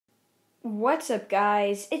What's up,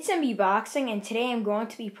 guys? It's MB Boxing, and today I'm going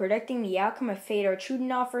to be predicting the outcome of Fedor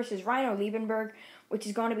Chudinov versus Ryno Liebenberg, which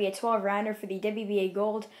is going to be a 12-rounder for the WBA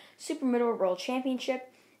Gold Super-Middleweight World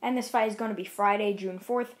Championship. And this fight is going to be Friday, June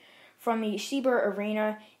 4th, from the Sibur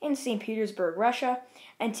Arena in Saint Petersburg, Russia.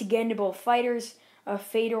 And to get into both fighters,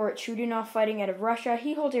 Fedor Chudinov fighting out of Russia.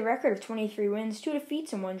 He holds a record of 23 wins, 2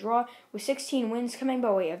 defeats, and 1 draw, with 16 wins coming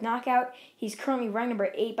by way of knockout. He's currently ranked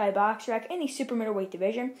number 8 by BoxRec in the super middleweight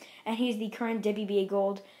division, and he's the current WBA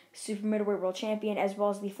Gold Super Middleweight World Champion, as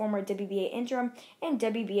well as the former WBA Interim and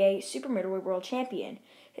WBA Super Middleweight World Champion.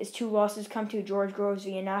 His 2 losses come to George Groves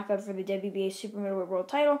via knockout for the WBA Super Middleweight World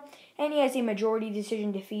title, and he has a majority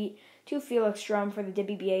decision defeat to Felix Strum for the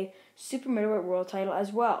WBA Super Middleweight World title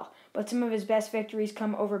as well. But some of his best victories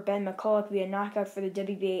come over Ben McCulloch via knockout for the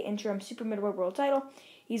WBA Interim Super Middleweight World title.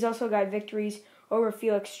 He's also got victories over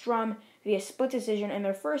Felix Strum via split decision in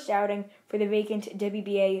their first outing for the vacant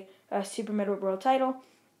WBA Super Middleweight World title.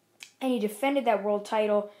 And he defended that world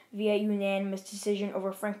title via unanimous decision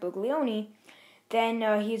over Frank Buglioni. Then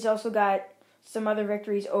he's also got some other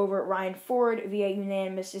victories over Ryan Ford via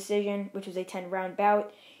unanimous decision, which was a 10-round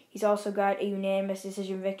bout. He's also got a unanimous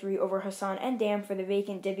decision victory over Hassan Endam for the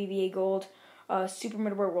vacant WBA Gold Super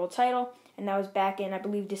Middleweight World title, and that was back in, I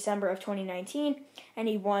believe, December of 2019, and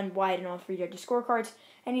he won wide in all 3 judges' scorecards.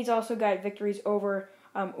 And he's also got victories over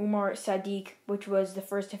Umar Sadiq, which was the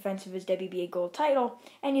first defense of his WBA Gold title,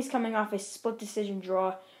 and he's coming off a split decision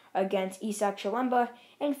draw against Isak Chalemba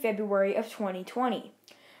in February of 2020.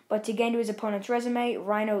 But to get into his opponent's resume,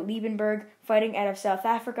 Ryno Liebenberg, fighting out of South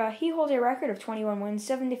Africa, he holds a record of 21 wins,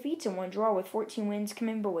 7 defeats, and 1 draw, with 14 wins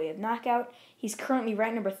coming by way of knockout. He's currently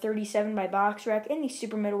ranked number 37 by BoxRec in the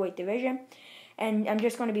super middleweight division, and I'm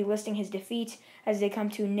just going to be listing his defeats as they come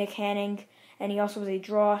to Nick Hanning, and he also was a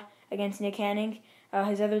draw against Nick Hanning.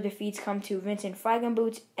 His other defeats come to Vincent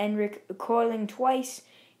Feigenboots, Enric Koiling twice.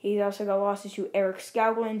 He's also got losses to Eric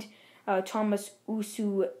Skogland, Thomas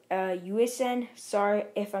Usu-Uisen, sorry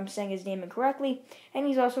if I'm saying his name incorrectly, and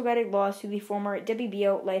he's also got a loss to the former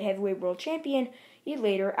WBO light heavyweight world champion,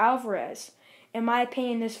 Eleider Alvarez. In my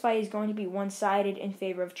opinion, this fight is going to be one-sided in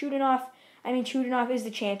favor of Chudinov. I mean, Chudinov is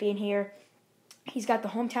the champion here. He's got the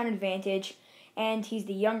hometown advantage, and he's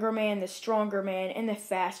the younger man, the stronger man, and the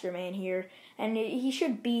faster man here, and he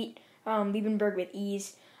should beat Liebenberg with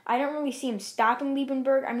ease. I don't really see him stopping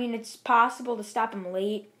Liebenberg. I mean, it's possible to stop him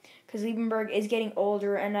late, because Liebenberg is getting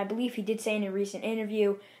older, and I believe he did say in a recent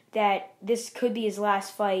interview that this could be his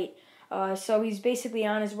last fight, so he's basically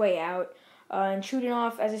on his way out. And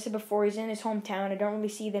Chudinov, as I said before, he's in his hometown. I don't really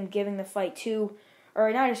see them giving the fight to,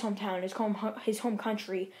 or not his hometown, his home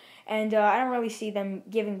country, and I don't really see them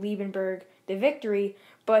giving Liebenberg the victory,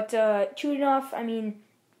 but Chudinov, I mean,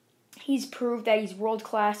 he's proved that he's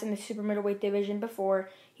world-class in the super middleweight division before.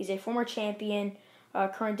 He's a former champion,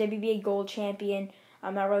 current WBA Gold champion.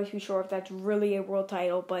 I'm not really too sure if that's really a world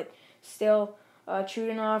title, but still,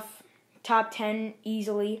 Chudinov, top 10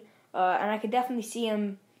 easily, and I could definitely see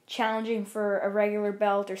him challenging for a regular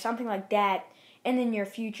belt or something like that in the near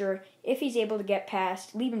future if he's able to get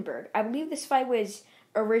past Liebenberg. I believe this fight was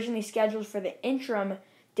originally scheduled for the interim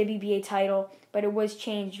WBA title, but it was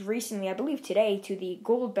changed recently, I believe today, to the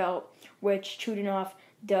gold belt, which Chudinov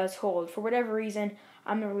does hold. For whatever reason,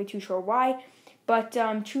 I'm not really too sure why, but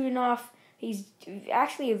Chudinov, he's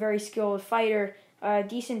actually a very skilled fighter,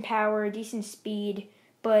 decent power, decent speed,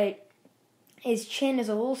 but his chin is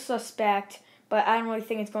a little suspect, but I don't really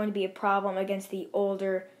think it's going to be a problem against the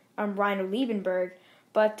older Ryno Liebenberg.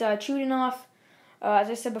 But Chudinov, as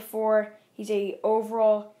I said before, he's a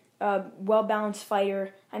overall well-balanced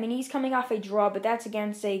fighter. I mean, he's coming off a draw, but that's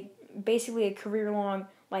against basically a career-long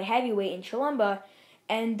light heavyweight in Chalemba.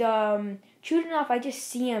 And Chudinov, I just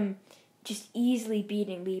see him just easily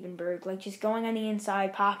beating Liebenberg, like just going on the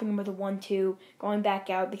inside, popping him with a 1-2, going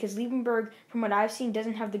back out, because Liebenberg, from what I've seen,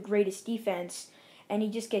 doesn't have the greatest defense, and he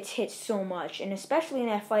just gets hit so much, and especially in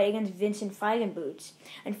that fight against Vincent Feigenboots.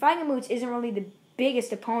 And Feigenboots isn't really the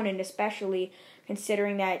biggest opponent, especially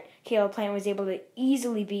considering that Caleb Plant was able to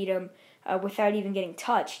easily beat him without even getting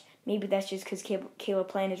touched. Maybe that's just because Caleb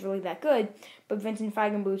Plant is really that good, but Vincent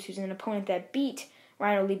Feigenboots, who's an opponent that beat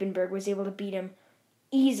Ryno Liebenberg, was able to beat him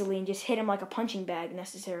easily and just hit him like a punching bag,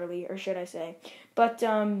 necessarily, or should I say. But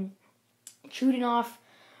Chudinov,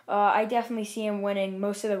 I definitely see him winning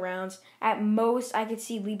most of the rounds. At most, I could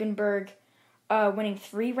see Liebenberg winning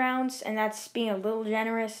 3 rounds, and that's being a little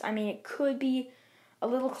generous. I mean, it could be a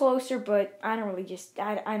little closer, but I don't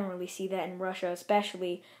really see that in Russia,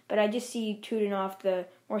 especially. But I just see Chudinov, the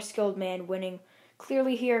more skilled man, winning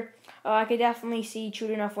clearly here. I could definitely see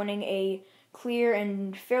Chudinov winning a clear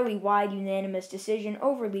and fairly wide unanimous decision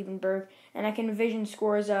over Liebenberg, and I can envision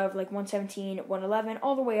scores of like 117, 111,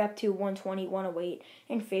 all the way up to 120, 108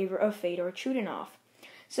 in favor of Fedor Chudinov.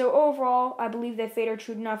 So overall, I believe that Fedor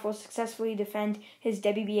Chudinov will successfully defend his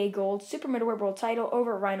WBA Gold Super Middleweight World title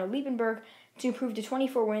over Ryno Liebenberg to improve to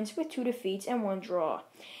 24 wins with 2 defeats and 1 draw.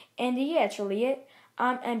 And yeah, that's really it.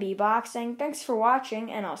 I'm MB Boxing. Thanks for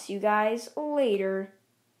watching, and I'll see you guys later.